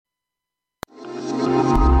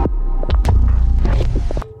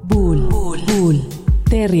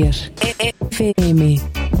Terrier FM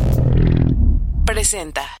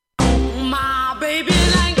presenta My baby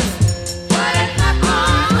like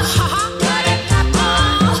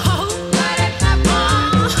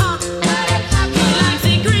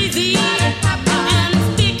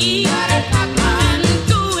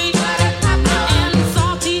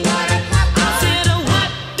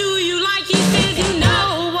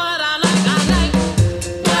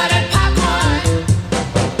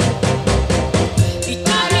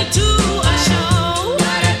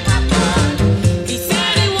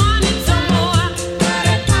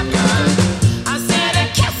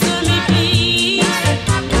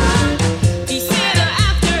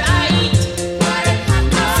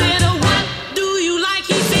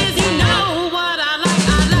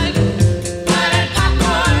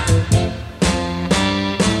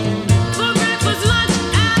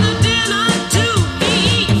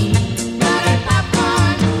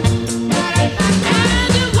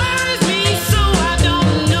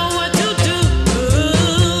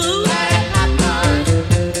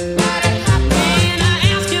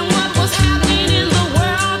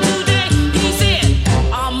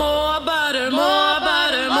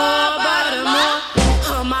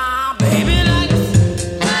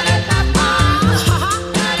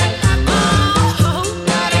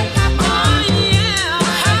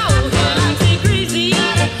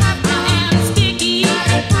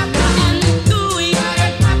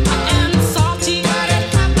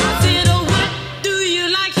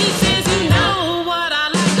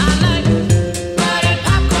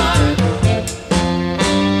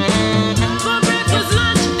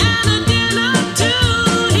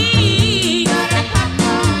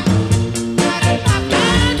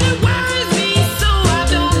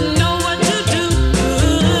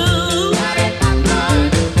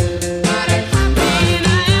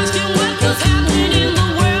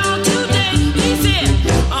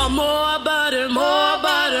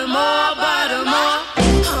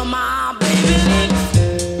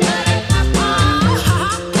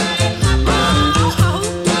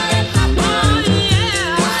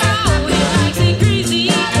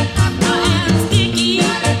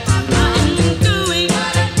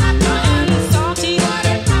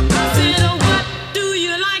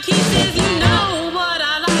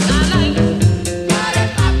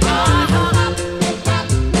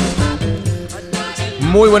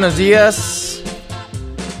Muy buenos días.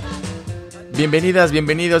 Bienvenidas,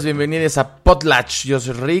 bienvenidos a Potlatch. Yo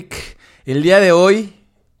soy Rick. El día de hoy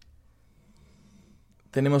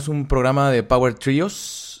tenemos un programa de Power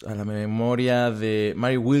Trios a la memoria de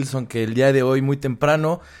Mary Wilson, que el día de hoy muy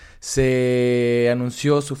temprano se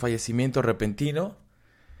anunció su fallecimiento repentino.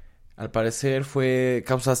 Al parecer fue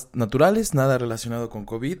causas naturales, nada relacionado con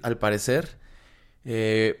COVID, al parecer.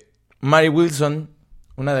 Mary Wilson,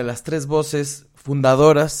 una de las 3 voces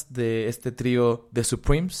fundadoras de este trío The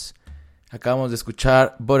Supremes. Acabamos de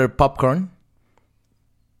escuchar Butter Popcorn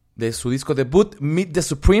de su disco debut Meet the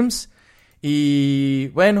Supremes. Y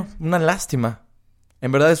bueno, una lástima.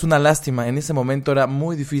 En verdad es una lástima. En ese momento era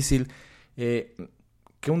muy difícil que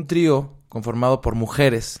un trío conformado por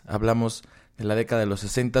mujeres, hablamos de la década de los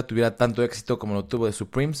 60, tuviera tanto éxito como lo tuvo The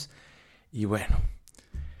Supremes. Y bueno,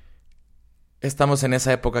 estamos en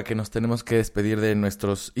esa época que nos tenemos que despedir de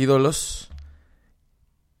nuestros ídolos.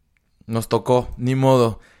 Nos tocó, ni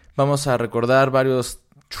modo. Vamos a recordar varios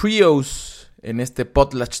trios en este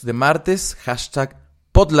Potlatch de martes.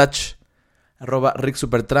 #Potlatch,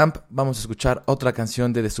 @RickSupertramp. Vamos a escuchar otra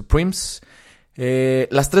canción de The Supremes.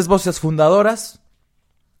 Las 3 voces fundadoras.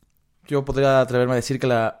 Yo podría atreverme a decir que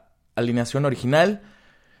la alineación original: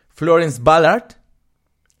 Florence Ballard,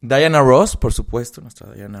 Diana Ross, por supuesto,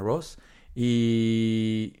 nuestra Diana Ross,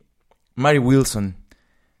 y Mary Wilson.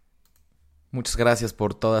 Muchas gracias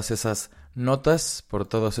por todas esas notas, por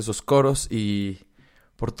todos esos coros y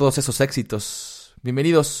por todos esos éxitos.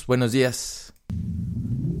 Bienvenidos, buenos días.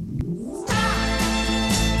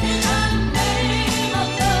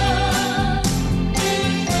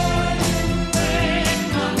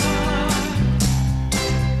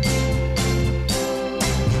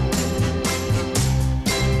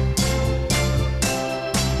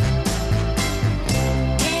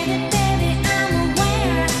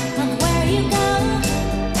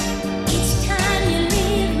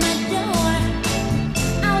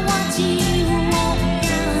 You walk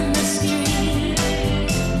down the street.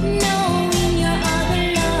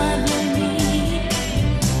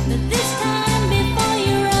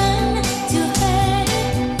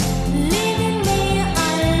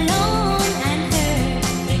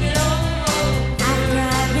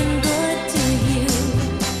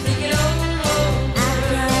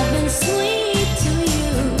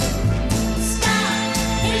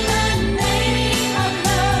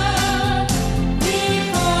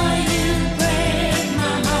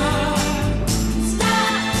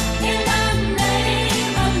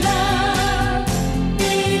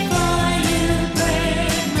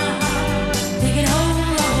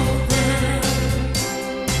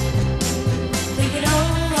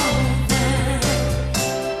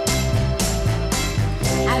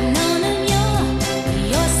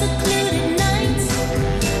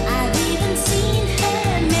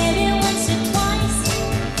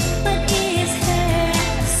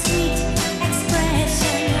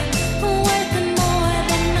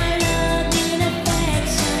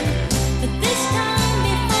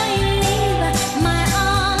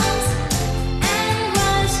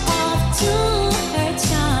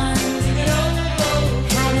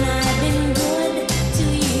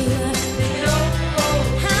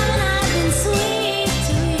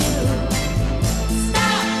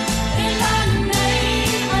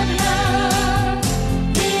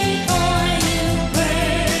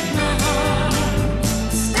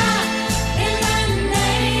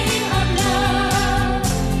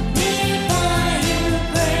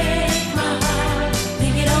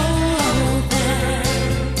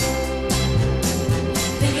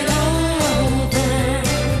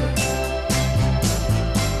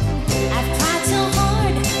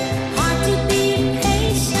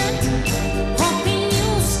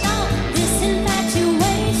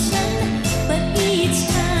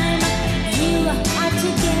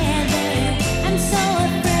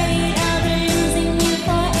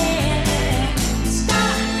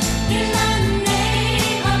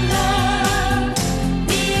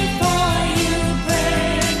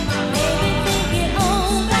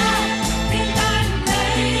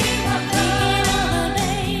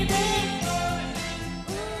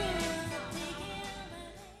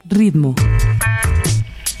 Ritmo.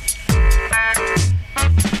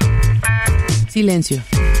 Silencio.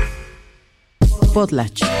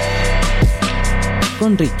 Potlatch.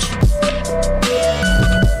 Con Rich.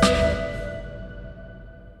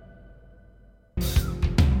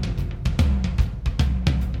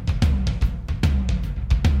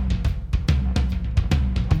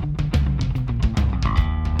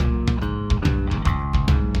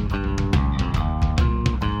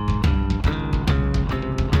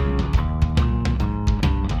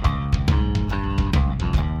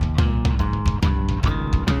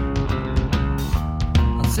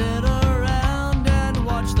 Sit around and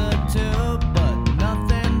watch the tube, but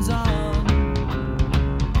nothing's on.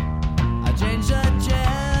 I change the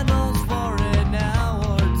channels for an hour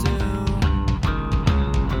or two.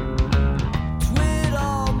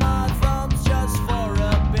 Twiddle my thumbs just for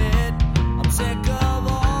a bit. I'm sick of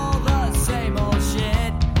all the same old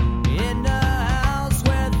shit. In a house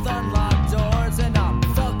with unlocked doors, and I'm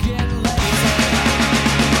fucking lazy.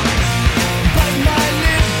 Bite my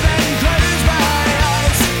lip and close my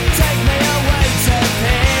eyes. Take me away to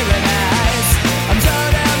paradise. I'm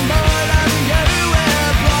done and bored, I'm gonna wear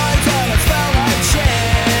blinds and I smell like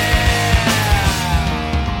shit.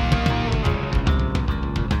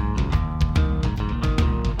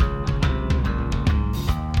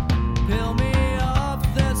 Peel me off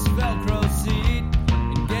this Velcro seat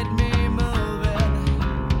and get me moving.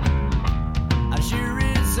 I sure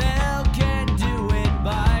as hell can't do it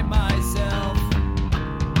by myself.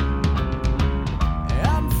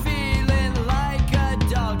 I'm feeling like a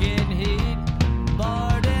dog in heat,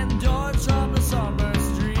 barred indoors from the summer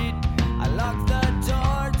street. I locked the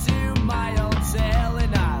door to my own cell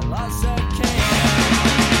and I lost a key.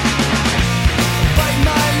 Bite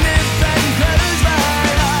my lip and close my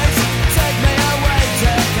eyes. Take me away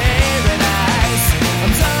to paradise.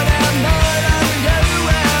 I'm done and bored, I'm gonna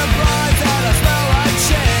wear blinds and I smell like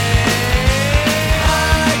shit.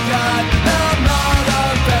 I got no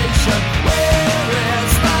motivation. Where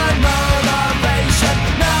is my motivation?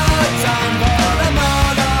 No time for a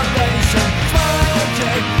motivation.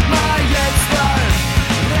 Smoking my inspiration.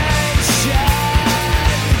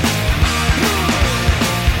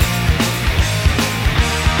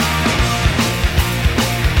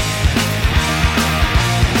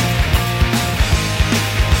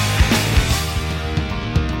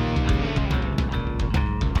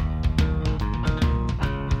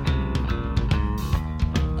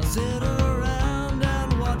 I sit around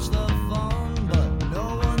and watch the phone, but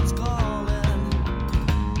no one's calling.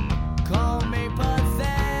 Call me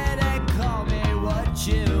pathetic, call me what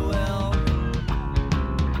you will.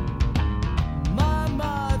 My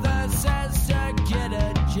mother says to get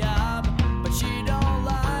a job, but she don't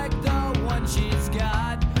like the one she's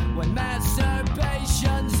got. When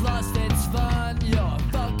masturbation's lost its fun, you're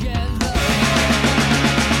fucking low.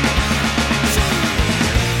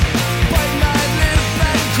 Bite my lip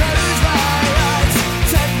and close my eyes.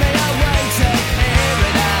 Take me away to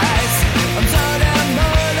paradise. I'm done and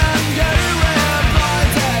bored, I'm gonna wear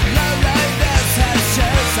blinds and loneliness has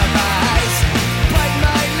chased some eyes. Bite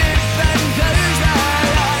my lip and close my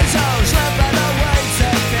eyes. Oh, slipping away to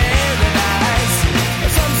paradise.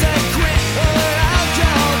 Some say quit or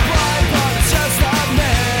alcohol blind, but it's just not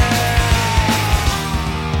me.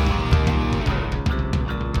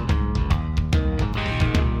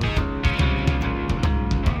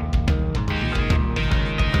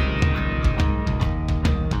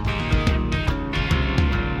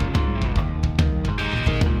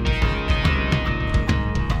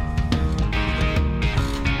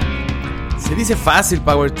 Se dice fácil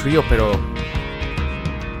Power Trio, pero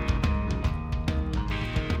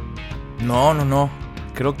no.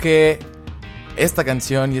 Creo que esta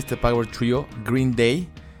canción y este Power Trio, Green Day,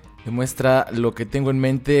 demuestra lo que tengo en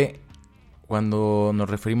mente cuando nos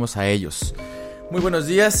referimos a ellos. Muy buenos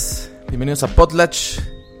días, bienvenidos a Potlatch.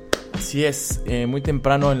 Así es, muy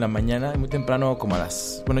temprano en la mañana, muy temprano como a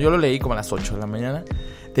las... Bueno, yo lo leí como a las 8 de la mañana.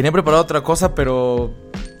 Tenía preparado otra cosa, pero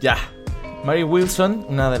ya. Mary Wilson,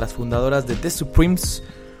 una de las fundadoras de The Supremes,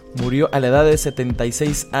 murió a la edad de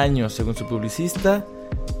 76 años, según su publicista.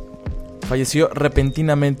 Falleció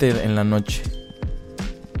repentinamente en la noche.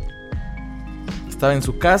 Estaba en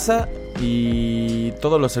su casa y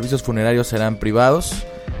todos los servicios funerarios eran privados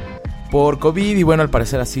por COVID y bueno, al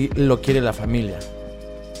parecer así lo quiere la familia.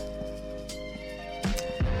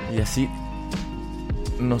 Y así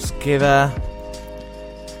nos queda...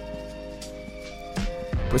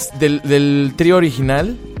 Pues del trío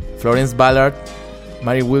original, Florence Ballard,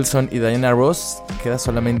 Mary Wilson y Diana Ross, queda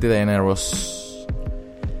solamente Diana Ross.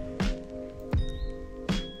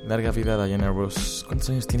 Larga vida a Diana Ross. ¿Cuántos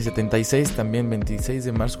años tiene? 76, también 26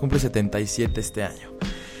 de marzo. Cumple 77 este año.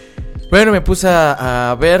 Bueno, me puse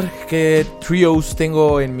a ver qué trios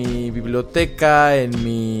tengo en mi biblioteca, en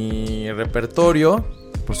mi repertorio.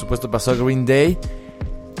 Por supuesto pasó Green Day.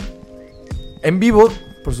 En vivo,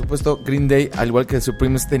 por supuesto, Green Day, al igual que The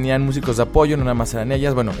Supremes, tenían músicos de apoyo, no nada más eran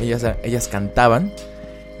ellas. Bueno, ellas cantaban.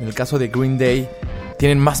 En el caso de Green Day,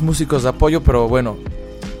 tienen más músicos de apoyo, pero bueno,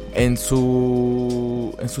 en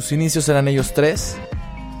sus inicios eran ellos tres,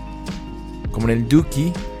 como en el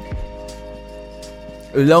Dookie.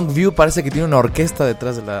 Longview parece que tiene una orquesta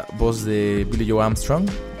detrás de la voz de Billie Joe Armstrong.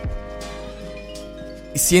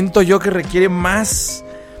 Y siento yo que requiere más,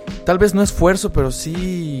 tal vez no esfuerzo, pero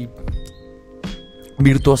sí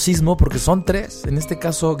virtuosismo, porque son tres. En este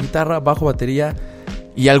caso, guitarra, bajo, batería,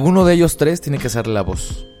 y alguno de ellos tres tiene que hacerle la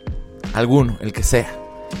voz. Alguno, el que sea.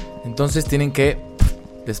 Entonces tienen que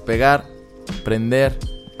despegar, prender,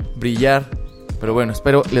 brillar. Pero bueno,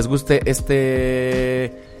 espero les guste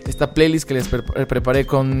esta playlist que les preparé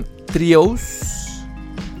con trios.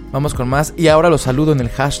 Vamos con más. Y ahora los saludo en el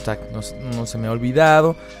hashtag. No se me ha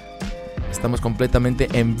olvidado. Estamos completamente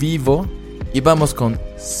en vivo. Y vamos con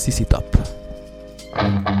ZZ Top.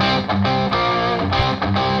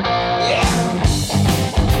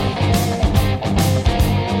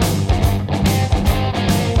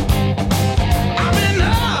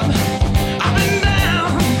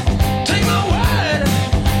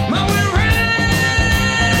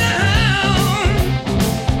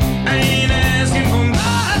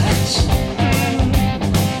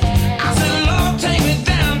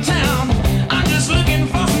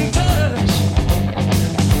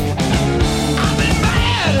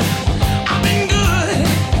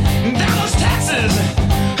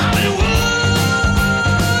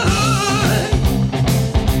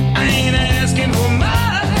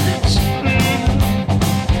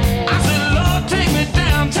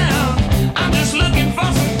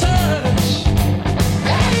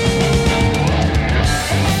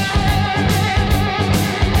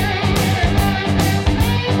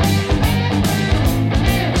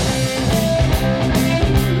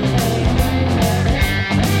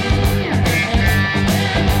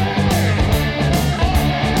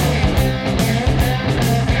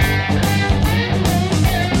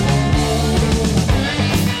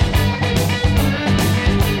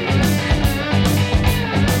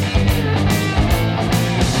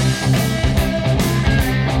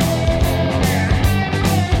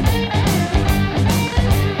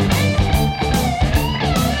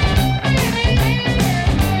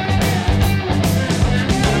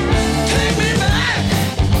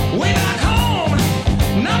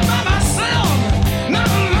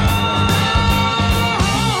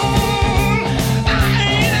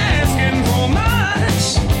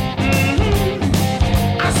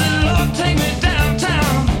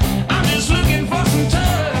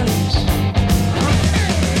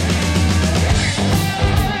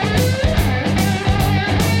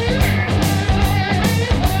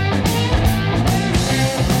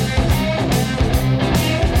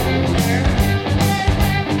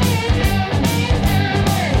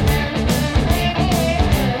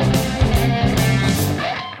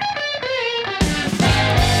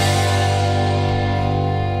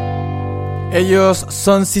 Ellos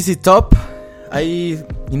son ZZ Top. Hay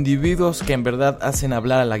individuos que en verdad hacen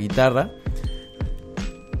hablar a la guitarra.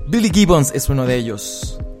 Billy Gibbons es uno de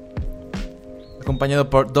ellos, acompañado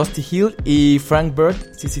por Dusty Hill y Frank Bird.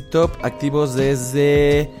 ZZ Top, activos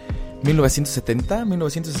desde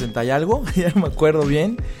 1960 y algo. Ya no me acuerdo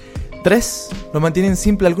bien. Tres, lo mantienen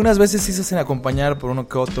simple. Algunas veces sí se hacen acompañar por uno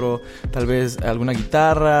que otro, tal vez alguna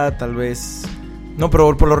guitarra, tal vez... No,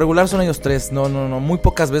 pero por lo regular son ellos tres. No, muy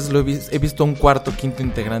pocas veces he visto un cuarto, quinto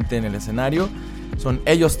integrante en el escenario. Son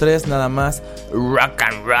ellos tres nada más. Rock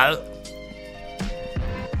and roll.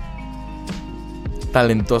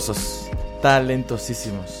 Talentosos,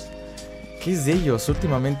 talentosísimos. ¿Qué es de ellos?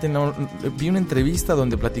 Últimamente vi una entrevista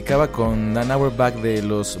donde platicaba con Dan Auerbach de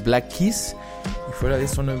los Black Keys. Y fuera de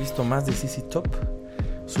eso no he visto más de ZZ Top.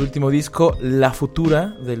 Su último disco, La Futura,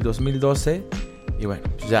 del 2012. Y bueno,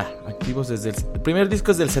 ya, activos desde el primer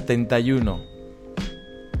disco es del 71.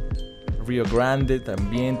 Rio Grande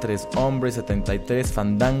también, Tres Hombres, 73.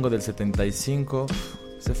 Fandango del 75.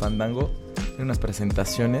 Ese Fandango tiene unas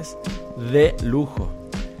presentaciones de lujo.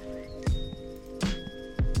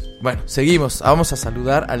 Bueno, seguimos. Vamos a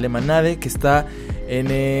saludar a Lemonade, que está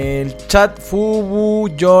en el chat. Fubu,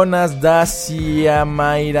 Jonas, Dacia,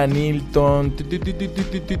 Mayra, Nilton,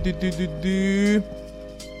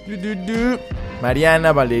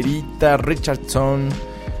 Mariana, Valerita, Richardson,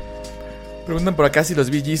 Preguntan por acá si los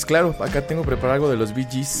Bee Gees. Claro, acá tengo preparado algo de los Bee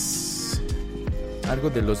Gees. Algo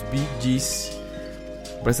de los Bee Gees.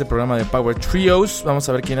 Para este programa de Power Trios. Vamos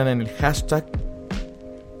a ver quién anda en el hashtag.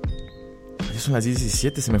 Ya son las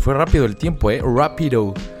 17. Se me fue rápido el tiempo,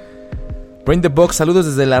 rápido. Brain the Box, saludos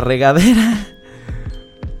desde la regadera.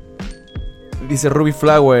 Dice Ruby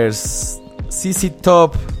Flowers. CC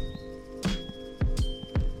Top.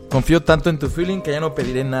 Confío tanto en tu feeling que ya no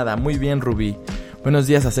pediré nada. Muy bien, Ruby. Buenos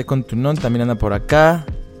días a Second to None. También anda por acá.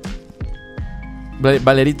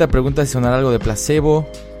 Valerita pregunta si sonará algo de Placebo.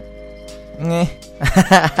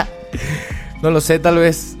 No lo sé, tal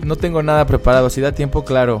vez. No tengo nada preparado. Si da tiempo,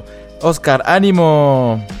 claro. Oscar,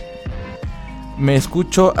 ánimo. Me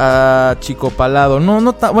escucho a Chico Palado.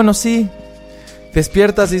 No bueno, sí.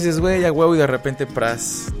 Despiertas y dices, güey, a huevo, y de repente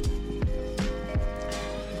pras.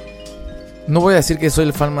 No voy a decir que soy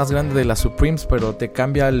el fan más grande de las Supremes, pero te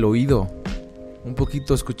cambia el oído. Un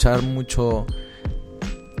poquito escuchar mucho.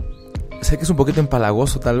 Sé que es un poquito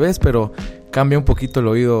empalagoso tal vez, pero cambia un poquito el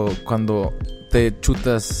oído cuando te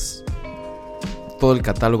chutas todo el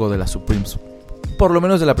catálogo de las Supremes. Por lo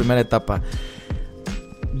menos de la primera etapa.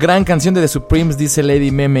 Gran canción de The Supremes, dice Lady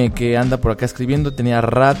Meme, que anda por acá escribiendo. Tenía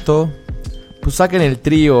rato. Pues saquen el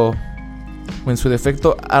trío. O en su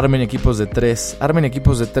defecto, armen equipos de 3. Armen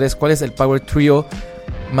equipos de 3. ¿Cuál es el Power Trio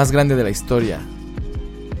más grande de la historia?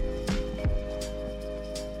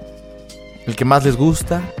 El que más les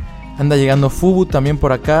gusta. Anda llegando Fubu también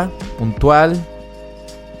por acá. Puntual.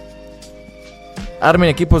 Armen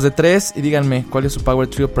equipos de 3 y díganme cuál es su Power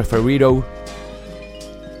Trio preferido.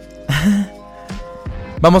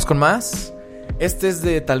 Vamos con más. Este es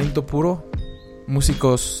de talento puro.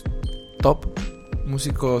 Músicos top.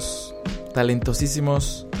 Músicos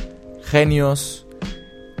talentosísimos. Genios.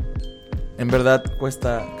 En verdad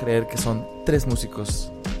cuesta creer que son 3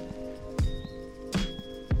 músicos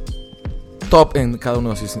top en cada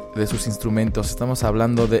uno de sus instrumentos. Estamos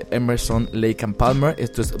hablando de Emerson, Lake and Palmer.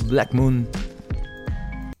 Esto es Black Moon.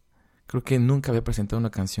 Creo que nunca había presentado una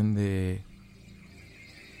canción de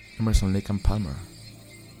Emerson, Lake and Palmer.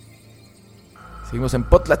 Seguimos en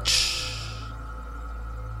Potlatch,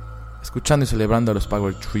 escuchando y celebrando a los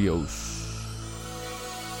Power Trios.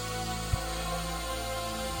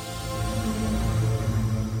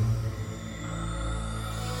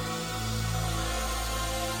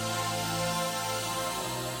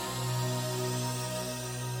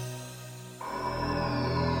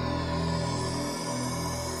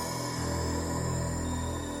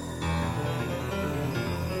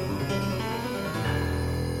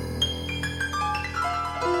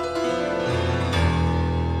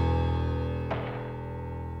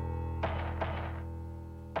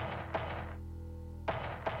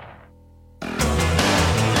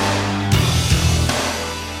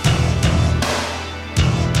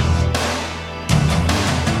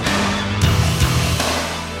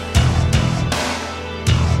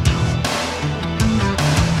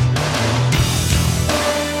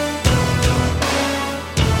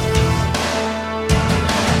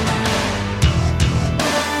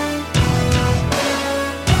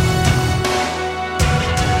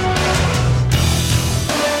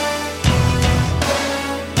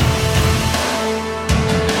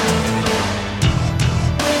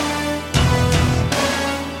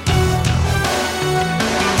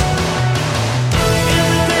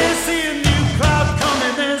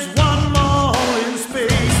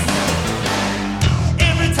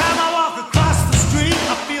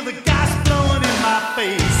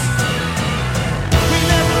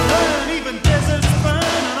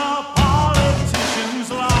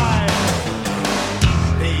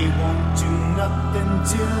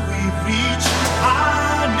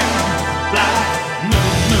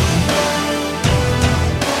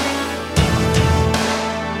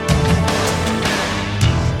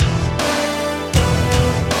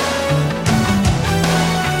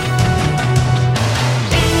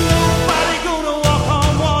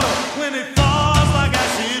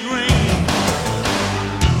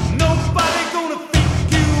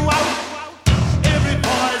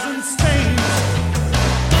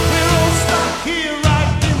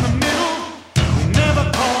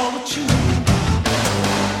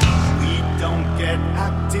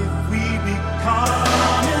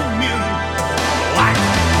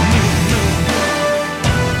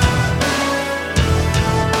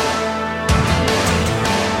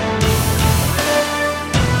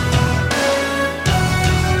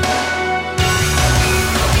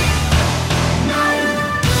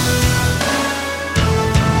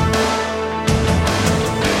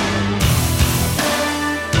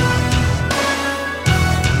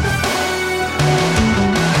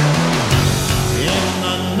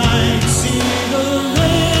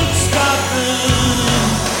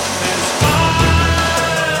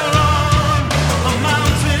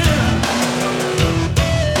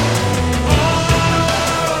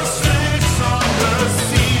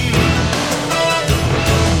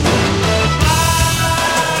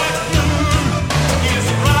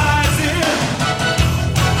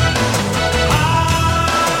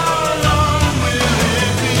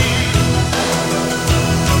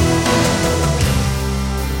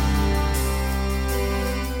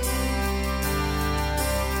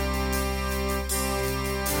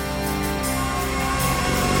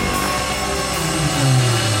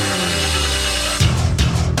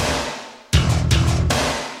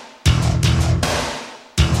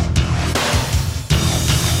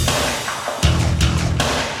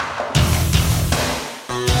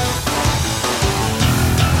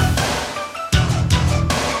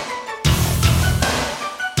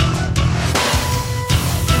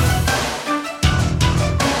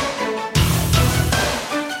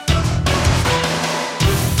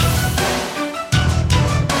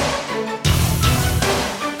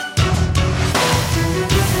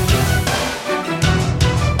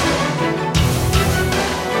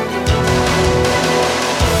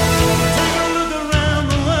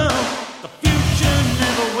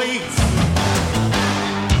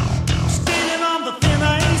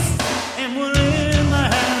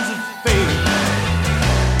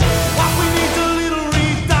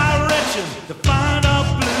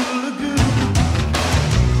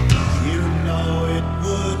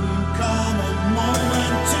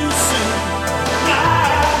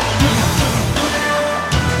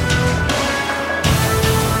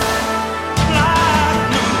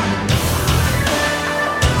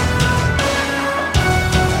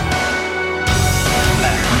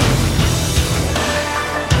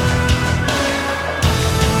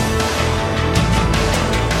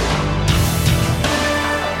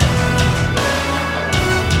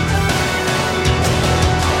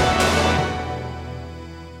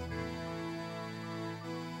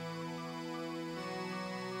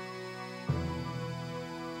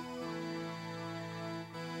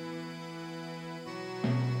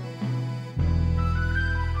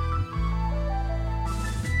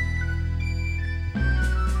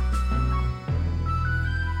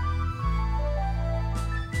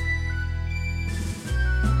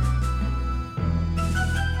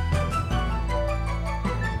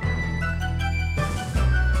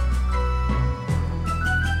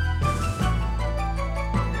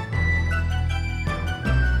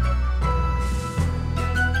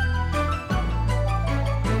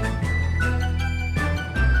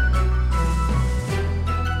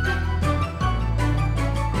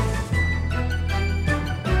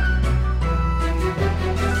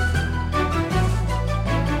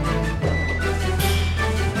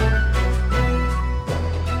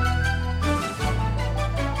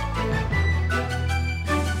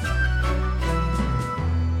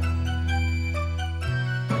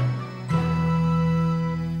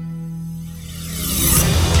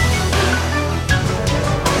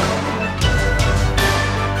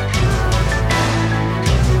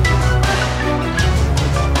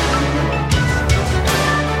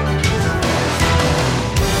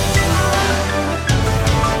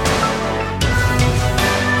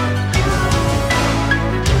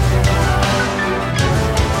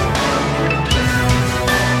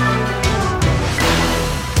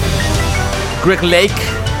 Greg Lake,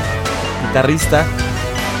 guitarrista.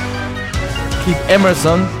 Keith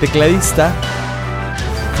Emerson, tecladista.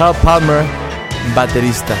 Carl Palmer,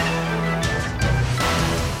 baterista.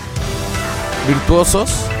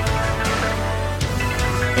 Virtuosos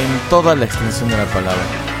en toda la extensión de la palabra.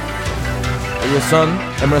 Ellos son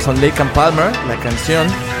Emerson, Lake and Palmer. La canción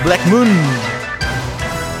Black Moon.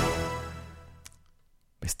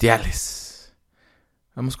 Bestiales.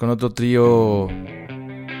 Vamos con otro trío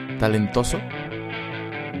talentoso.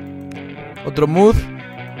 Otro mood,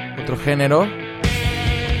 otro género.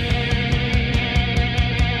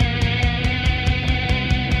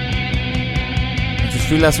 En sus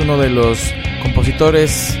filas uno de los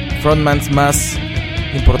compositores, frontmans más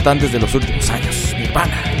importantes de los últimos años,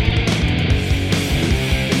 Nirvana.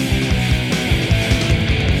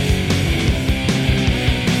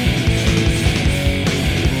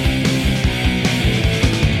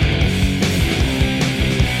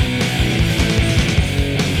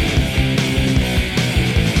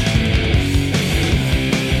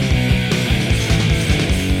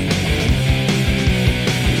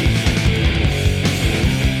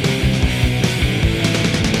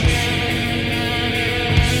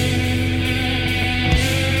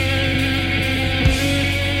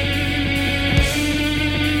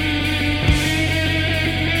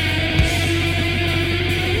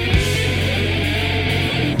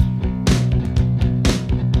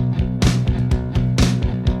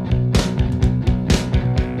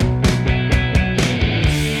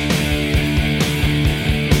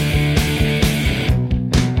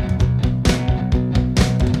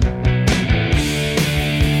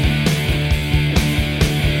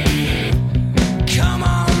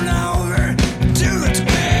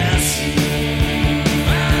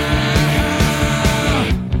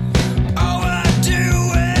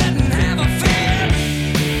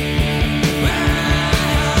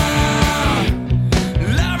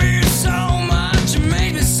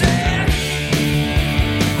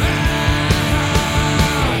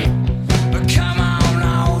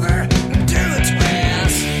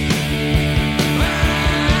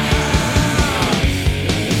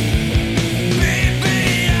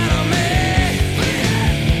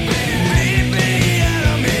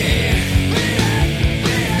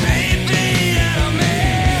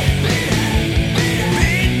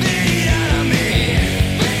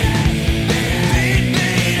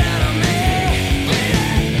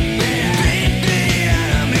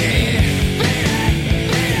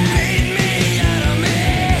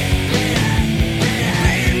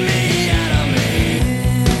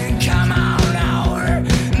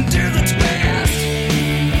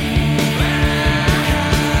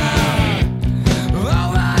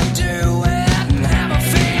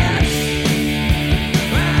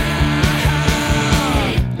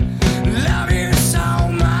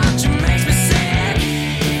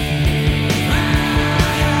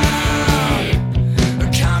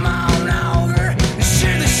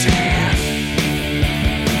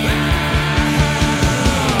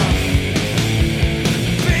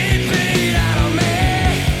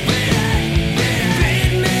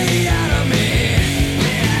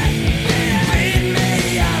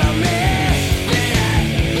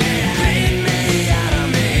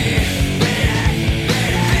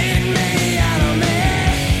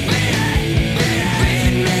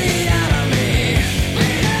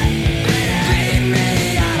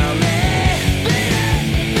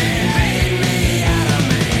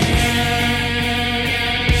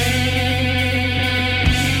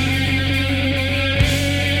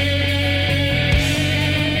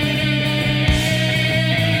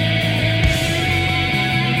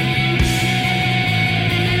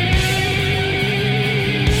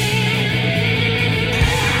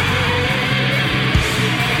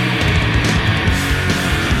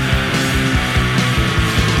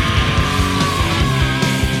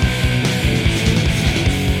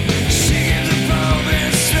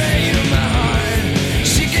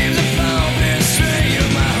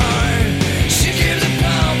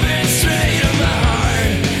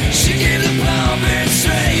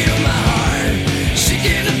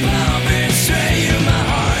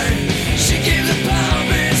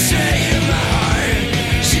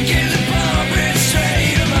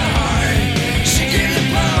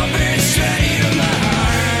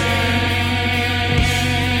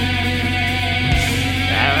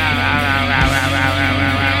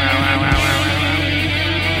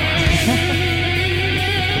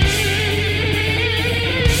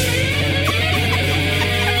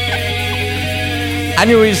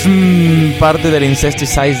 Aneurysm, parte del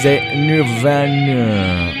Incesticide de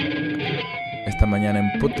Nirvana. Esta mañana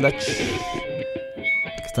en Potlatch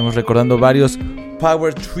estamos recordando varios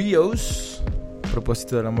power trios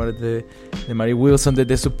propósito de la muerte de Mary Wilson de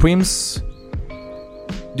The Supremes.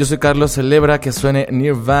 Yo soy Carlos, celebra que suene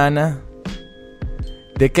Nirvana.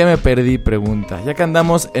 ¿De qué me perdí? Pregunta. Ya que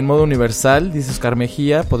andamos en modo universal, dice Oscar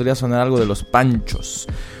Mejía, podría sonar algo de Los Panchos.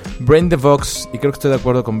 Brain the Vox, y creo que estoy de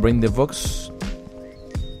acuerdo con Brain the Vox.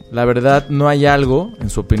 La verdad, no hay algo, en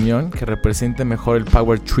su opinión, que represente mejor el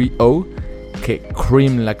Power Trio que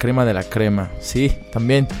Cream, la crema de la crema. Sí,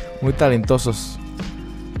 también muy talentosos,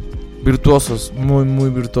 virtuosos, muy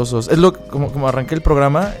muy virtuosos. Es como arranqué el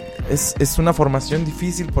programa, es una formación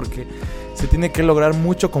difícil porque se tiene que lograr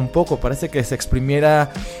mucho con poco. Parece que se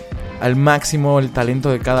exprimiera al máximo el talento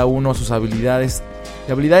de cada uno, sus habilidades.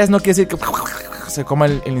 Y habilidades no quiere decir que se coma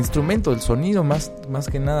el instrumento, el sonido, más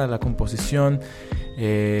que nada la composición.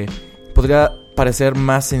 Podría parecer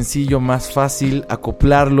más sencillo, más fácil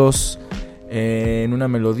acoplarlos en una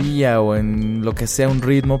melodía o en lo que sea un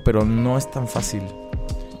ritmo, pero no es tan fácil.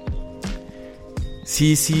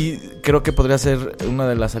 Sí, creo que podría ser una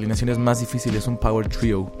de las alineaciones más difíciles, un Power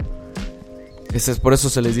Trio. Por eso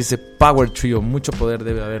se les dice Power Trio, mucho poder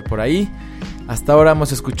debe haber por ahí. Hasta ahora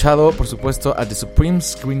hemos escuchado, por supuesto, a The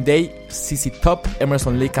Supremes, Green Day, ZZ Top,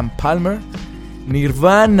 Emerson, Lake and Palmer,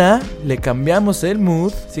 Nirvana. Le cambiamos el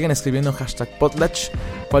mood. Sigan escribiendo #Potlatch.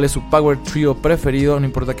 ¿Cuál es su Power Trio preferido? No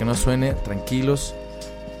importa que no suene, tranquilos.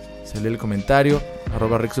 Se lee el comentario.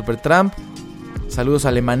 @RickSupertramp. Saludos a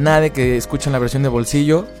Alemanade que escuchan la versión de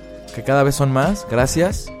bolsillo, que cada vez son más.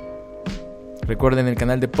 Gracias. Recuerden, el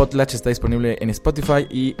canal de Potlatch está disponible en Spotify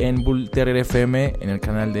y en Bull Terrier FM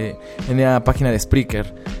en la página de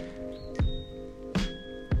Spreaker.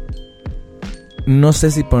 No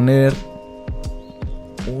sé si poner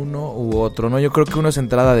uno u otro. No, yo creo que uno es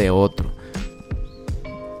entrada de otro.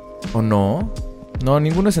 ¿O no? No,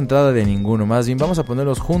 ninguno es entrada de ninguno. Más bien vamos a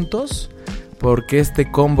ponerlos juntos porque este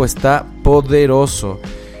combo está poderoso.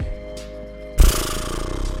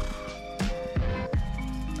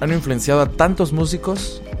 Han influenciado a tantos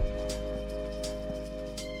músicos.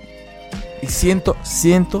 Y siento,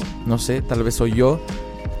 no sé, tal vez soy yo,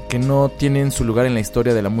 que no tienen su lugar en la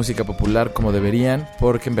historia de la música popular como deberían,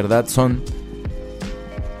 porque en verdad son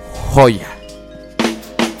joya.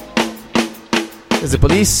 Desde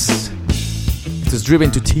Police, esto es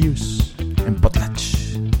Driven to Tears en Potlatch.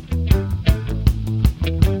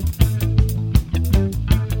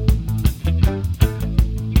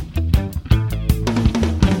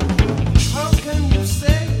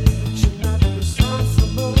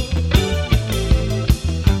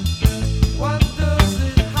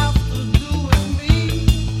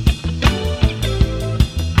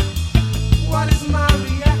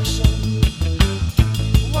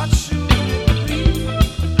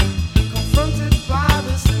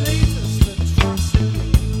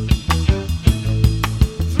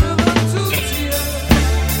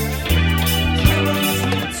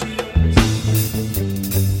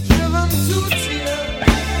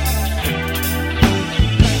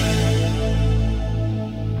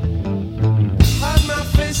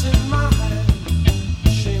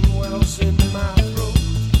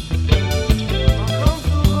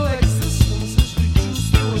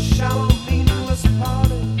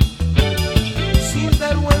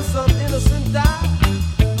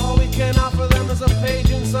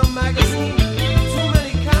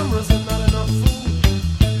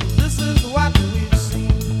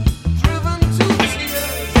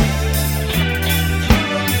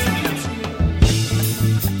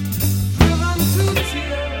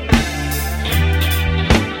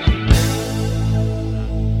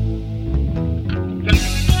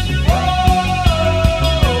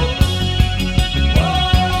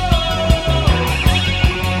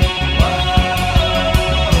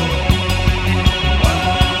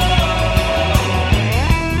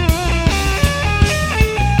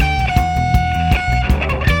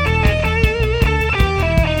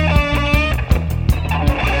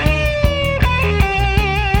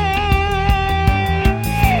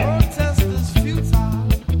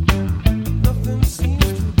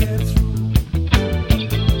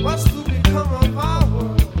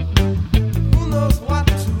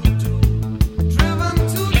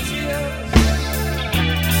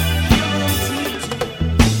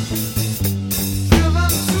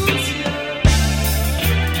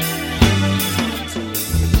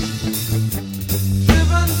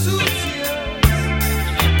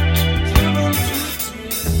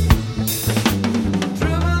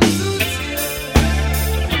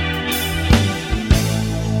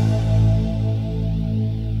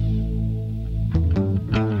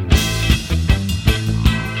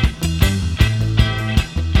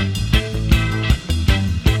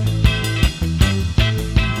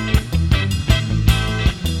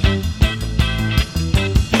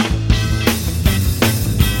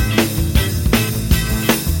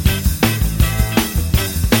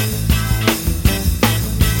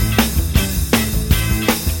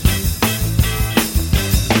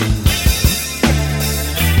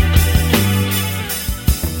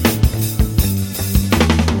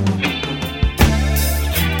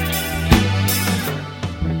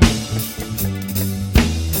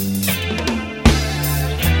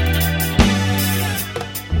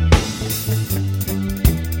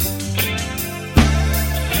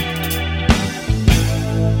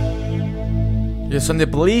 Ellos son The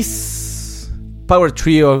Police, Power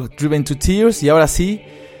Trio, Driven to Tears. Y ahora sí,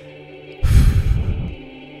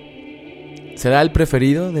 ¿será el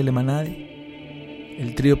preferido de Lemonade?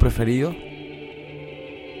 ¿El trío preferido?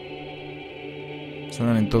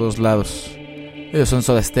 Suenan en todos lados. Ellos son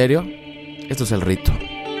Soda Stereo. Esto es El Rito.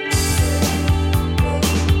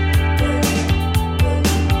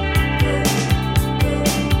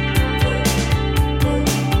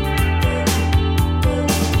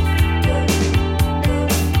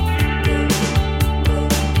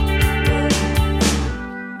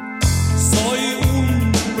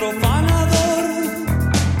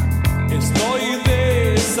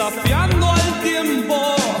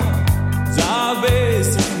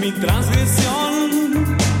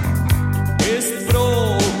 Transgresión es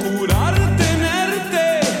procurar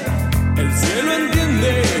tenerte. El cielo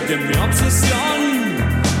entiende que mi obsesión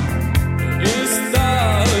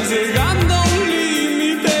está llegando a un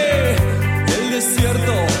límite. El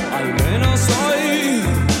desierto, al menos hoy,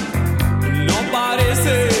 no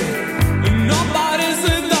parece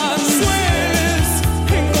tan. Sueles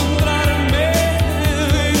encontrarme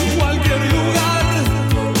en cualquier lugar.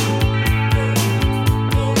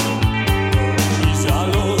 Ya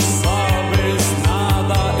lo sabes,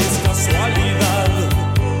 nada es casualidad.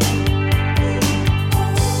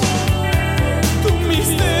 Tu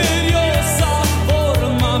misteriosa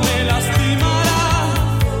forma me lastimará,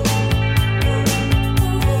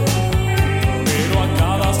 pero a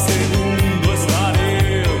cada segundo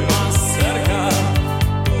estaré más cerca,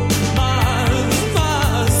 más.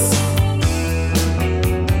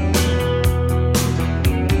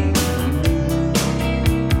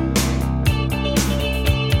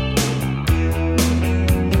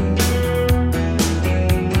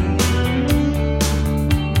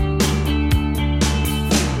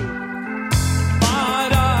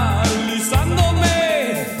 Paralizándome,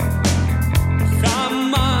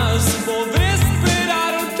 jamás podré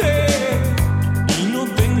esperarte y no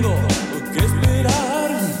tengo que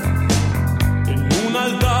esperar en un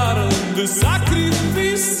altar de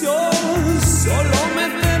sacrificio, solo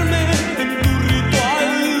meterme en tu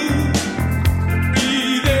ritual y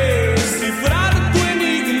descifrar tu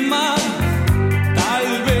enigma, tal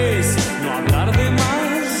vez no hablar de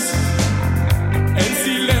más. El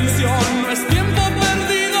silencio no es tiempo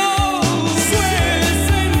perdido. Sueles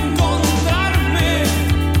encontrarme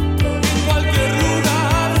en cualquier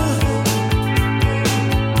lugar.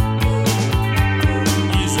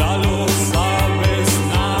 Y ya lo sabes,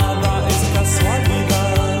 nada es casual.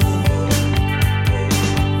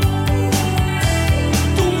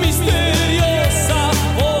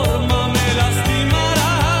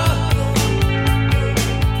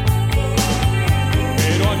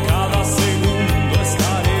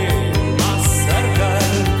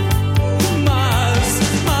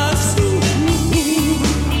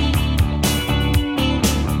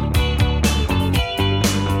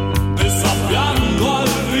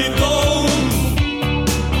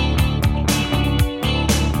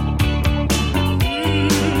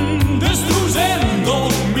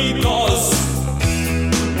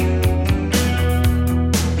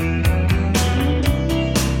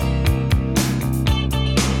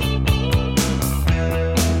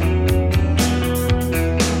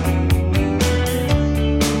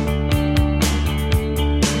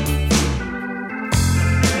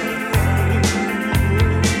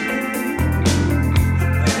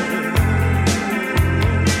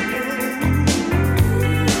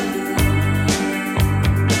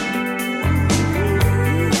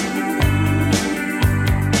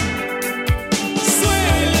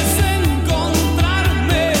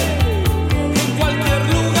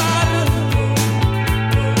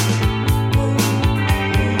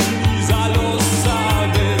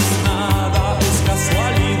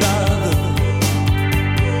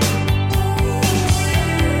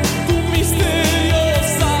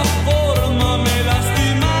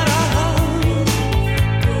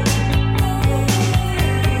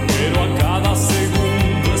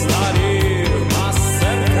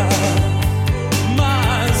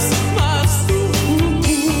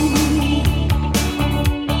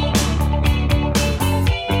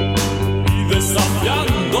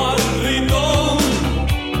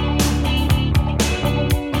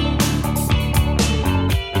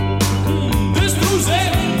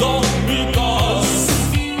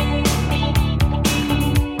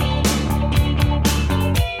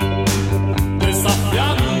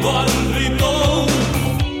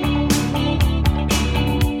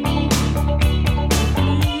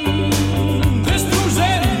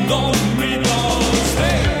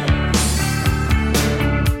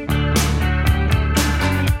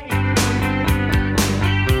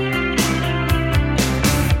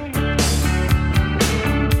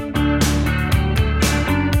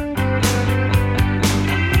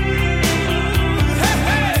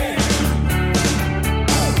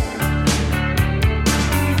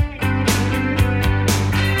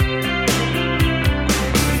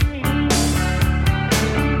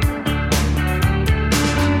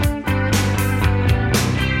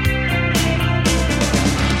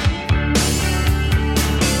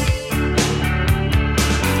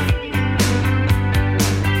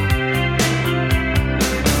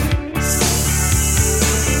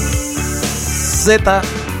 Z,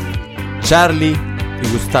 Charlie y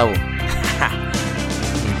Gustavo.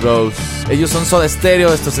 Rose. Ellos son Soda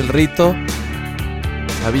Stereo, esto es El Rito.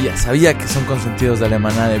 Sabía que son consentidos de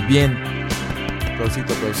Alemanade. Bien.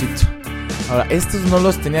 Aplausito. Ahora, estos no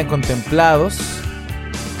los tenía contemplados.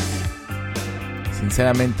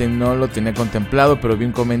 Sinceramente no lo tenía contemplado, pero vi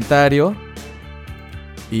un comentario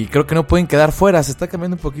y creo que no pueden quedar fuera. Se está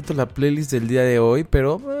cambiando un poquito la playlist del día de hoy,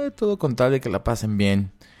 pero todo con tal de que la pasen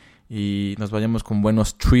bien y nos vayamos con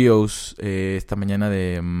buenos trios esta mañana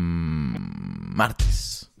de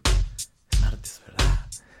martes. Es martes, ¿verdad?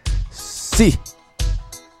 Sí.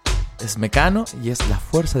 Es Mecano y es La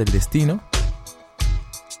Fuerza del Destino.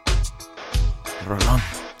 Rolón.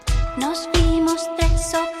 Nos vimos 3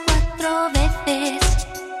 o 4 veces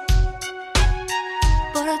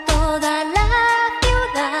por toda la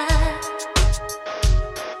ciudad.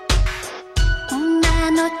 Una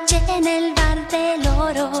noche en el bar del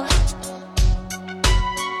Oro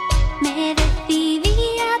me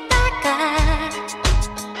decidí a atacar.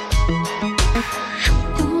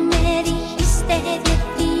 Tú me dijiste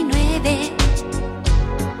 19,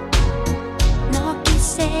 no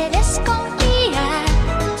quise desconfiar.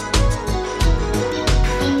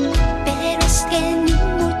 Pero es que ni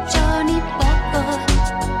mucho ni poco,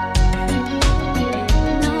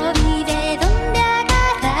 no vi de dónde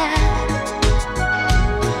agarrar.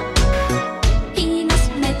 Y nos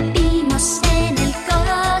metimos en el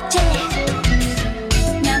coche,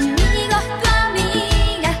 mi amigo, tu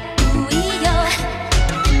amiga, tú y yo.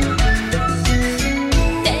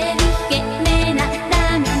 Te dije, nena,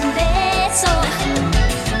 dame un beso.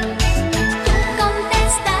 Tú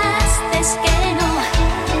contestaste es que no.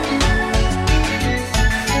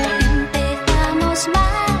 Empezamos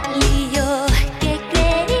mal y yo que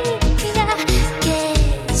creía que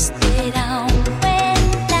este era un buen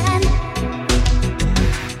plan.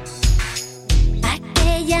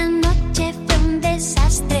 Aquella noche fue un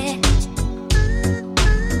desastre.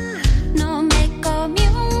 No me comí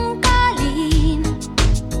un colín.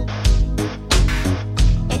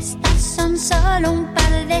 Estas son solo un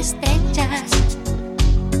par de estrechas.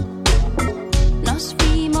 Nos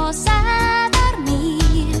fuimos a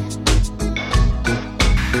dormir.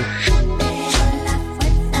 Pero la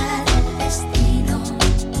fuerza del destino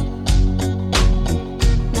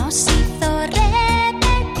nos hizo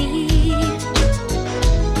repetir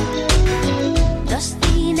 2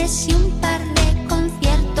 cines y un par de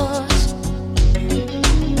conciertos.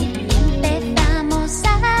 Empezamos a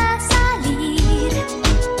salir.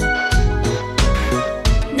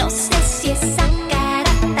 No sé si esa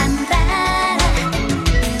cara tan rara,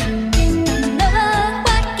 un ojo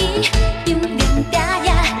aquí y un diente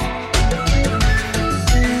allá,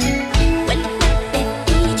 o el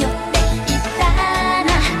cuerpecillo de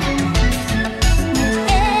gitana,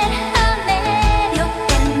 mujer a medio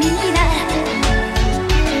terminar.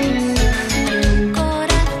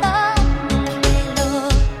 Corazón de lo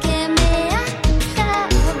que me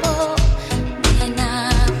acabo de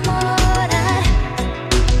enamorar.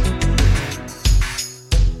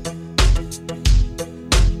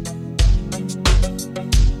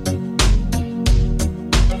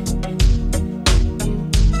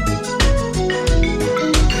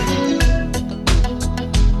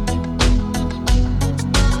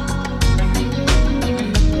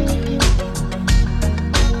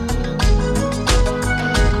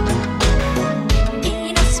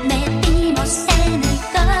 Y nos metimos en el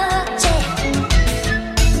coche,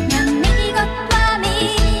 mi amigo, tu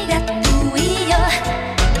amiga, tú y yo.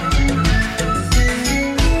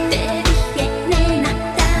 Te dije, nena,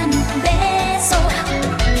 dame un beso.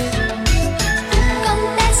 Tú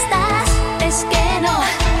contestaste es que no.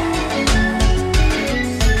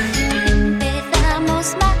 Empezamos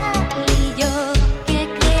mal y yo que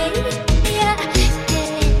creía que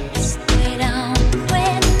esto era un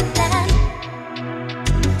buen plan.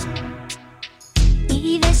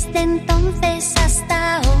 Y desde entonces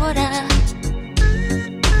hasta ahora,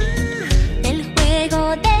 el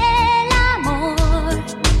juego del amor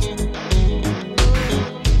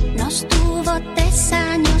nos tuvo 3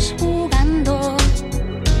 años jugando.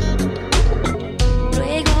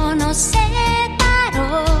 Luego nos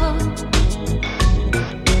separó.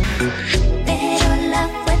 Pero la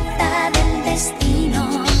fuerza del destino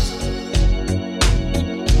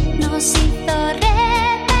nos hizo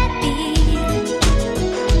repetir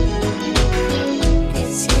que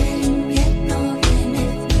si el invierno viene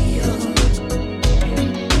frío,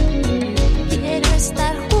 quiero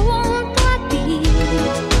estar junto a ti.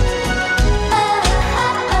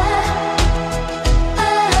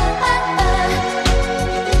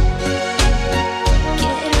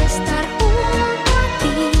 Quiero estar junto a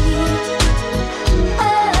ti.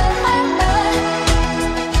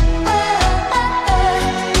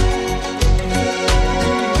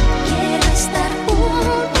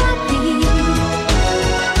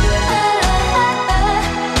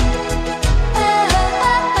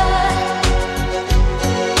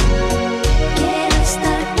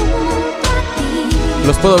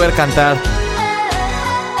 Los puedo ver cantar.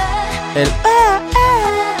 El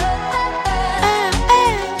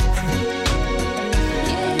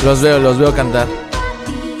los veo cantar.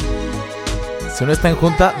 Si no está en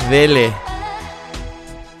junta, dele.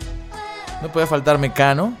 No puede faltar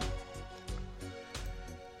Mecano.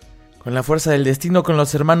 Con la fuerza del destino, con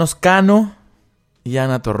los hermanos Cano y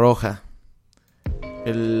Ana Torroja.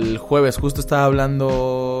 El jueves justo estaba hablando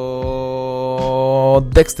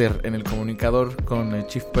Dexter en el comunicador con el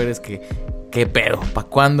Chief Pérez que ¿qué pedo? ¿Para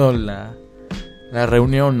cuándo la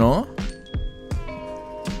reunión, no?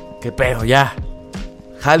 ¿Qué pedo? Ya.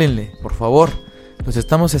 Jálenle, por favor. Los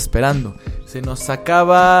estamos esperando. Se nos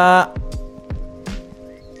acaba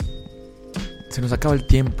el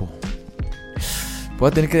tiempo. Voy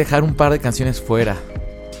a tener que dejar un par de canciones fuera.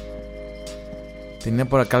 Tenía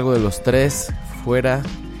por acá algo de los tres fuera.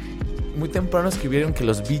 Muy temprano escribieron que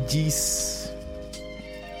los Bee Gees.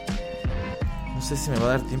 No sé si me va a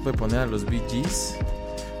dar tiempo de poner a los Bee Gees.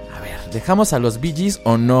 A ver, ¿dejamos a los Bee Gees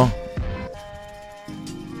o no?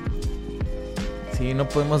 Sí, no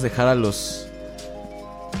podemos dejar a los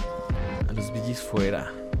Bee Gees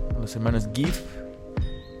fuera. A los hermanos Gibb.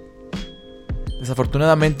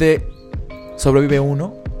 Desafortunadamente sobrevive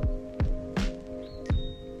uno.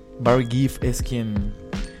 Barry Gibb es quien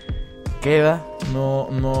queda.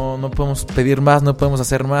 No podemos pedir más, no podemos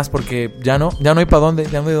hacer más porque ya no hay para dónde,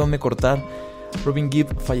 ya no hay de dónde cortar. Robin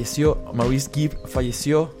Gibb falleció, Maurice Gibb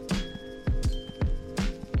falleció.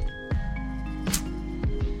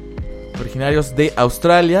 Originarios de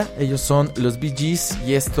Australia, ellos son los Bee Gees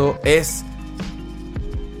y esto es...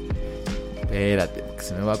 Espérate, que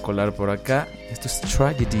se me va a colar por acá. Esto es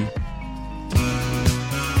Tragedy.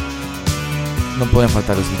 No pueden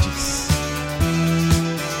faltar los Bee Gees.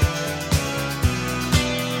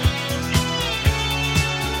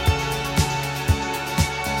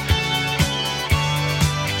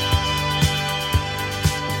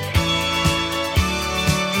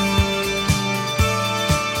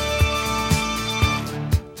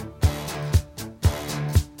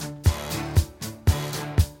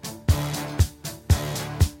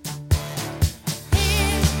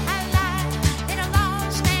 In a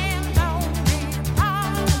lost and lonely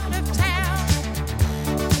part of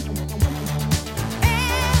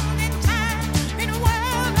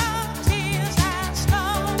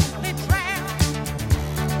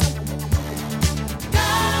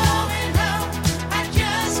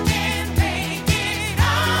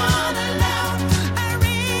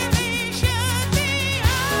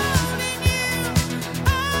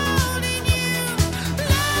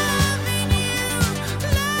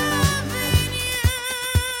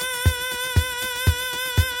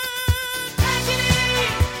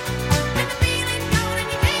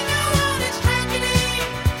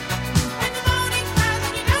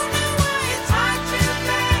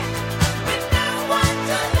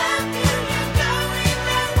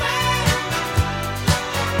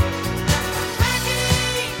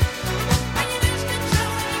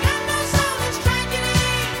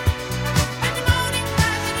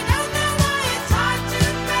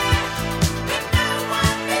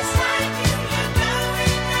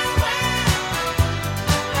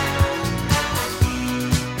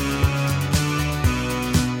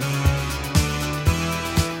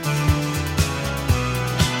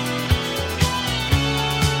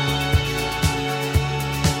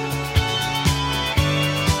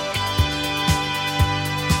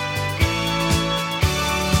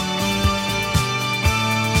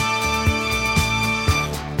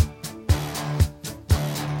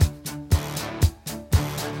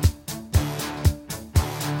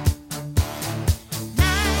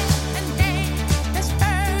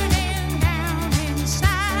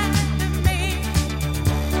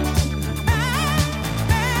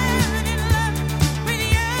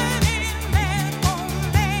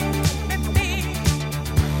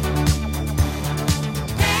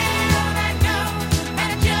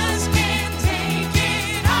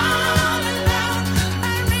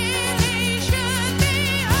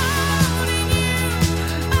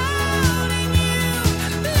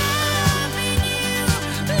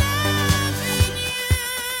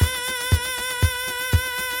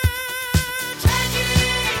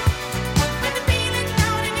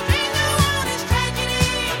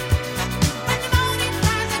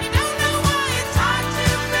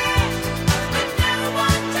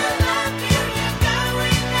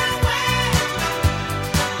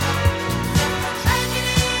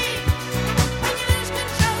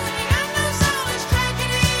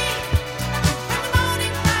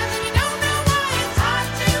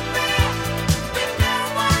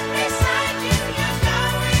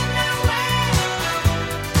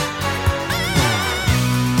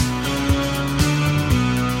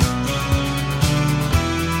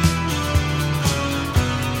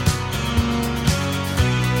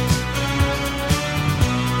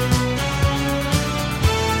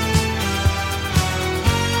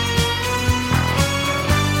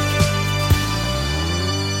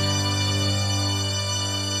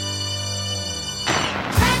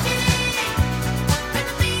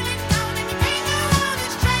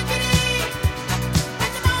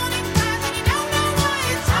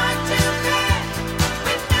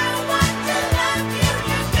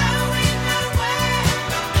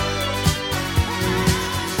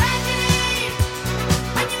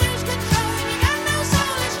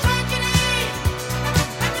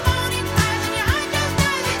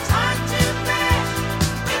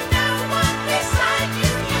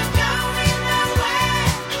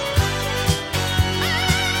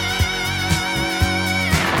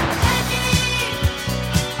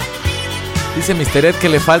Dice Mr. Ed que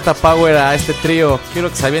le falta power a este trío.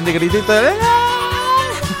 Quiero que se aviente gritito.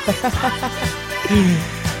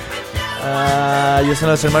 Ya son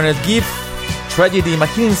los hermanos Gibb. Tragedy,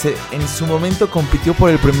 imagínense, en su momento compitió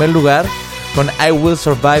por el primer lugar con I Will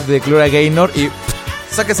Survive de Gloria Gaynor y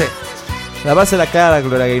sáquese, lavarse la cara a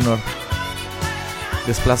Gloria Gaynor.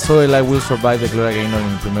 Desplazó el I Will Survive de Gloria Gaynor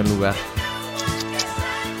en el primer lugar.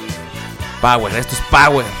 Power, esto es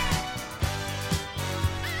power.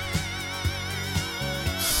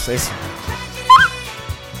 Eso.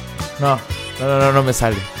 No me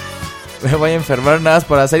sale. Me voy a enfermar nada más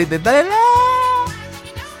por hacer intentar el...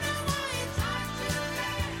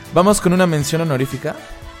 Vamos con una mención honorífica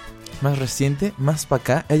más reciente, más para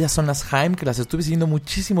acá. Ellas son las Haim, que las estuve siguiendo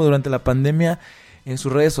muchísimo durante la pandemia en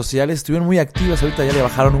sus redes sociales. Estuvieron muy activas, ahorita ya le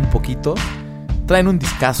bajaron un poquito. Traen un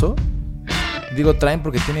discazo. Digo traen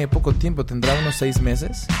porque tiene poco tiempo, tendrá unos 6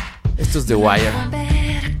 meses. Esto es The Wire.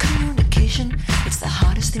 It's the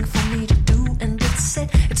hardest thing for me to do, and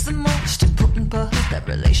it's the most important part that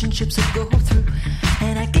relationships will go through.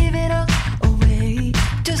 And I give it all away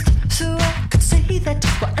just so I could say that.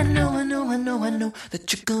 But I know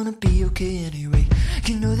that you're gonna be okay anyway.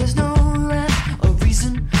 You know there's no rhyme or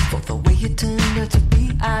reason for the way it turned out to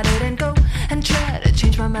be. I didn't go and try to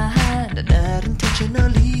change my mind, not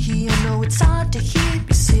intentionally. I know it's hard to hear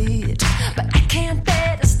you say it, but I can't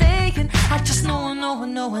bear to stay. And I just know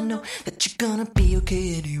that you're gonna be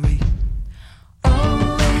okay anyway.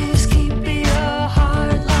 Always keep your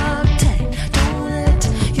heart locked tight. Don't let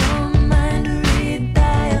your mind read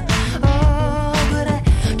that. Oh, but I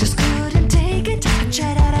just couldn't take it. I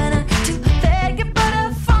tried out to beg you, but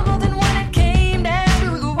I fumbled, and when it came down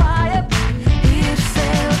to the wire, it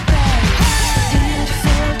felt bad. It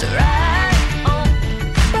felt right. Oh,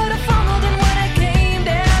 but I fumbled, and when it came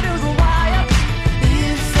down to the wire,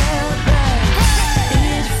 it felt bad.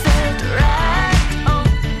 It felt right. Oh,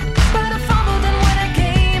 but I fumbled, and when it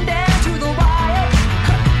came down to the wire,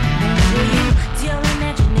 it's your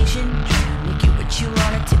imagination trying to make you what you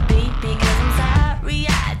want it to be. Because I'm sorry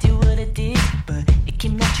I do what I did, but it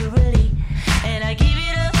came naturally, and I gave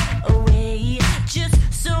it up away just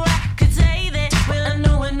so I could say that. Well, I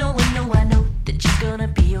know that you're gonna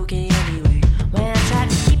be okay anyway. When I try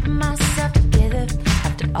to keep myself together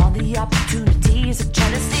after all the opportunities, I try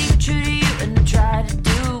to stay true to you and I try to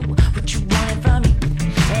do what you wanted from me,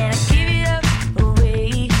 and I give it up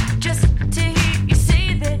away just to hear you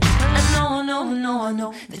say that. Well, I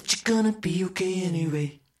know that you're gonna be okay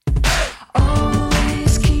anyway.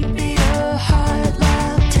 Always keep your heart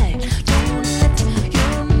locked tight. Don't let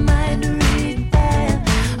your mind read that.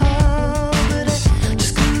 Oh, but I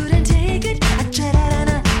just couldn't take it. I tried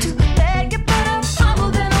not to beg you, but I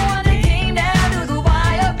fumbled, and when it came down to the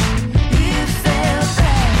wire, it felt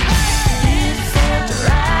right. It felt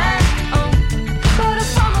right. Oh, but I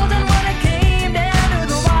fumbled, and when it came down to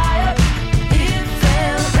the wire, it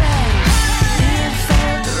felt right. It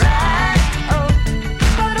felt right. Oh,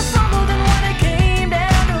 but I fumbled, and when it came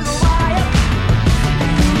down to the wire.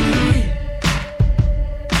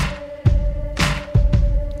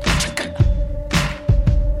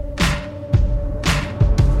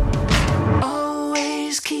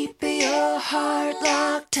 Always keep your heart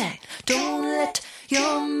locked tight. Don't let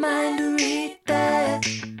your mind read that.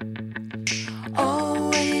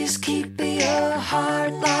 Always keep your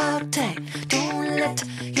heart locked tight. Don't let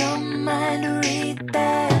your mind read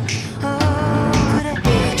that. Oh, but I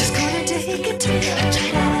just couldn't take it. I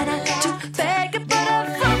tried not to beg it, but I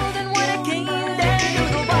fumbled, and when it came down to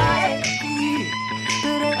the wire,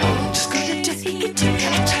 but I just couldn't take it.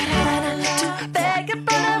 I tried not to beg it,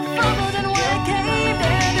 but I fumbled, and when it came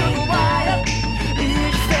down to the wire,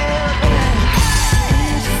 it felt right.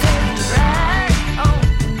 It felt right. Oh,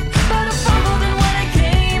 but I fumbled, and when it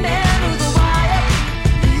came down to the wire,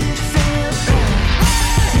 it felt right.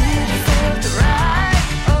 It felt right.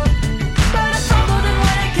 Oh, but I fumbled, and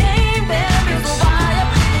when it came down to the wire,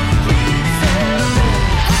 it felt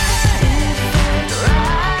right. It felt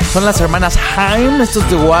right. Son las hermanas Haim, esto es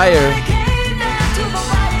The Wire. Came down to the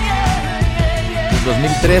wire. Del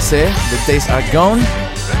 2013, The Days Are Gone.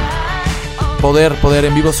 Poder,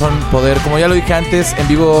 en vivo son poder. Como ya lo dije antes, en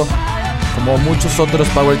vivo, como muchos otros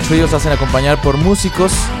power trios, hacen acompañar por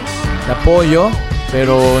músicos de apoyo,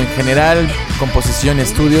 pero en general, composición y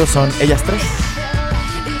estudio son ellas tres.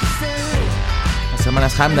 Las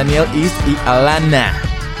hermanas Haim, Danielle, East y Alana.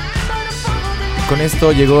 Y con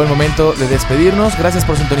esto llegó el momento de despedirnos. Gracias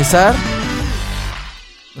por sintonizar.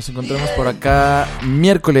 Nos encontramos por acá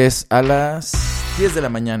miércoles a las 10 de la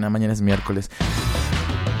mañana. Mañana es miércoles.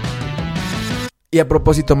 Y a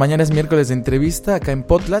propósito, mañana es miércoles de entrevista acá en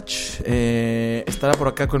Potlatch. Estará por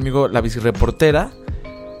acá conmigo la bicireportera.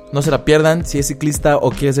 No se la pierdan. Si es ciclista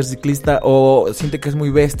o quiere ser ciclista o siente que es muy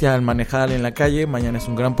bestia al manejar en la calle, mañana es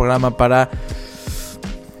un gran programa para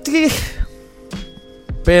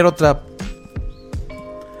ver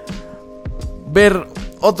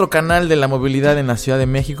otro canal de la movilidad en la Ciudad de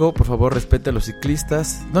México. Por favor, respete a los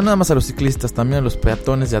ciclistas. No nada más a los ciclistas, también a los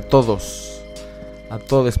peatones y a todos. A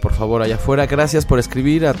todos, por favor, allá afuera. Gracias por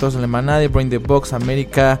escribir. A todos en la manada, Brain the Box,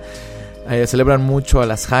 América. Celebran mucho a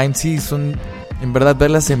las Jaime. Sí, son... En verdad,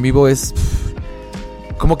 verlas en vivo es...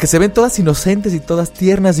 como que se ven todas inocentes y todas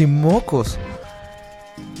tiernas y mocos.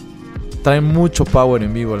 Traen mucho power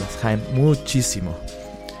en vivo las Jaime. Muchísimo.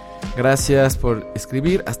 Gracias por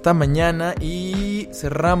escribir. Hasta mañana. Y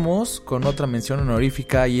cerramos con otra mención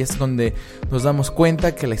honorífica. Y es donde nos damos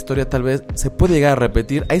cuenta que la historia tal vez se puede llegar a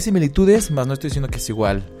repetir. Hay similitudes, mas no estoy diciendo que es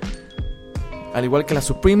igual. Al igual que las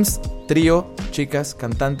Supremes, trío, chicas,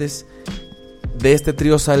 cantantes. De este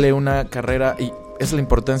trío sale una carrera, y esa es la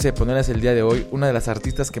importancia de ponerlas el día de hoy. Una de las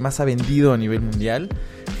artistas que más ha vendido a nivel mundial.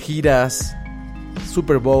 Giras,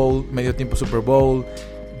 Super Bowl, medio tiempo Super Bowl,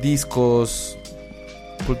 discos,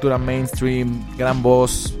 cultura mainstream, gran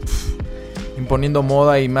voz, imponiendo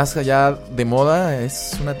moda, y más allá de moda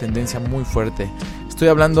es una tendencia muy fuerte. Estoy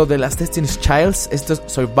hablando de las Destiny's Childs. Esto es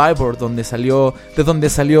Survivor, de donde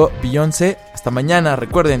salió Beyoncé. Hasta mañana.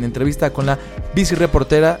 Recuerden, entrevista con la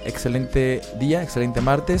bicireportera. Excelente día, excelente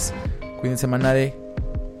martes. Cuídense, manade.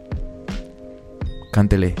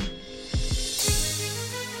 Cántele.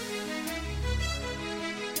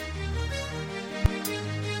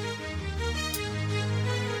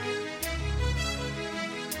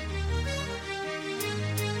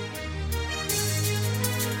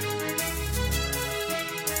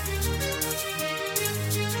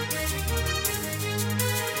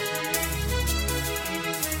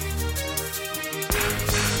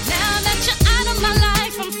 Now that you're out of my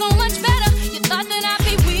life, I'm so much better. You thought that I'd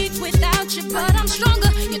be weak without you, but I'm stronger.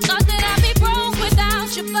 You thought that I'd be broke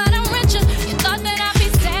without you, but I'm richer. You thought that I'd be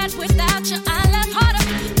sad without you, I laugh harder.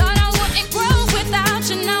 Thought I wouldn't grow without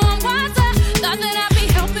you, now I'm wiser. Thought that I'd be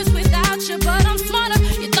helpless without you, but I'm smarter.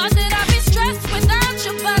 You thought that I'd be stressed without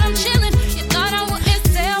you, but I'm chilling. You thought I wouldn't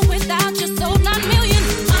sell without you, sold 9 million.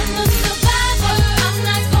 I'm a survivor, I'm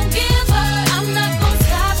not gon' give up, I'm not gon'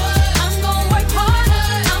 stop, I'm gon' work harder.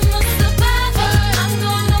 I'm a survivor, I'm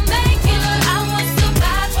gonna make it. I was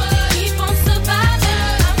survivor, keep on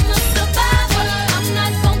surviving. I'm a survivor, I'm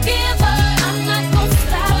not gon' give up, I'm not gon'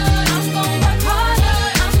 stop, I'm gon' work harder.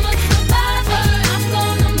 I'm a survivor, I'm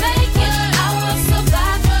gonna make it. I was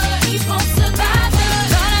survivor, keep on surviving.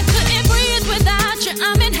 Thought I couldn't breathe without you,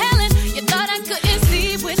 I'm inhaling. You thought I couldn't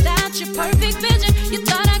see without your perfect vision. You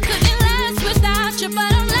thought I couldn't last without you,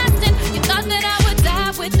 but I'm lasting. You thought that I would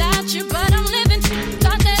die without you, but I'm living.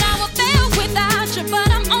 Thought that I would fail without you, but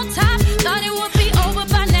I'm on top. Thought it would be over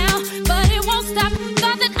by now, but it won't stop.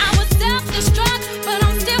 Thought that I would self-destruct, but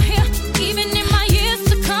I'm still here. Even in my years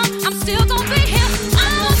to come, I'm still gonna be here.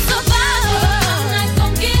 I'm a survivor, I'm not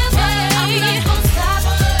gonna give up, I'm not gonna stop,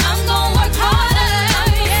 I'm gonna work harder.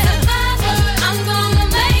 I'm a survivor, I'm gonna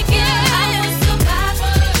make it. I am a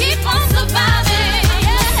survivor, keep on surviving. I'm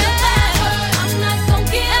a survivor, I'm not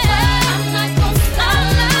gonna give up, I'm not gonna stop,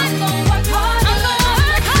 I'm gonna work harder.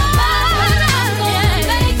 I'm gonna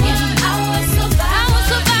make it. I will survive,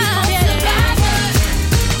 keep on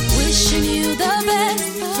surviving. Wishing you the best,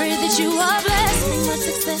 pray that you are blessed with much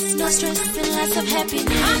success, no stress, and lots of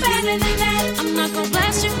happiness. I'm better than that. I'm not gonna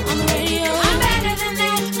blast you on the radio. I'm better than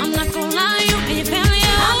that. I'm not gonna lie to you and your family.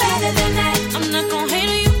 I'm better than that. I'm not gonna hate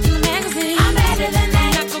on you in the magazine. I'm better than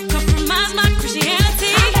that. I'm not gonna compromise my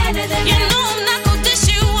Christianity. I'm better than that. You know I'm not gonna dish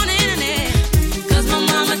you on the internet, 'cause my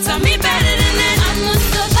mama taught me better than that. I'm a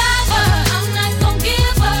survivor, I'm not gonna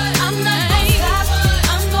give up, I'm not gonna stop,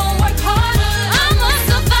 I'm gonna work harder. I'm a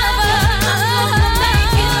survivor, I'm gonna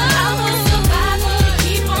make it. I'm a survivor,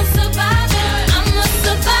 keep on surviving. I'm a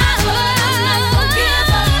survivor, I'm not gonna give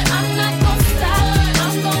up, I'm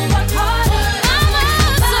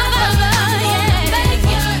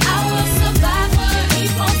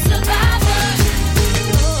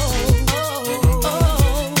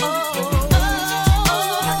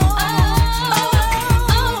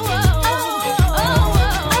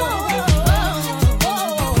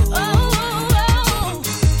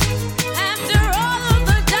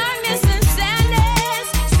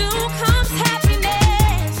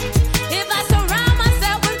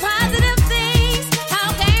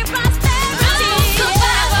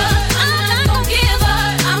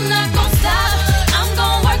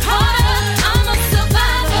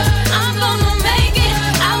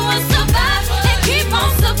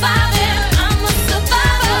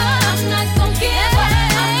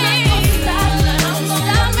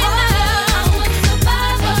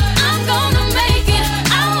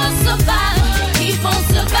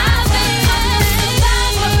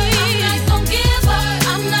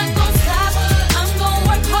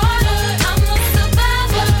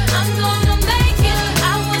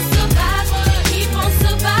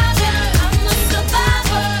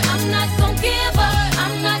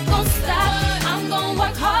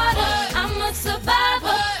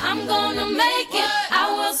make it. I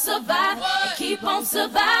will survive and keep on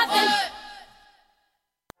surviving.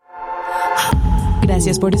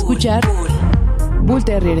 Gracias por escuchar Bull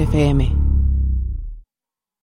Terrier FM.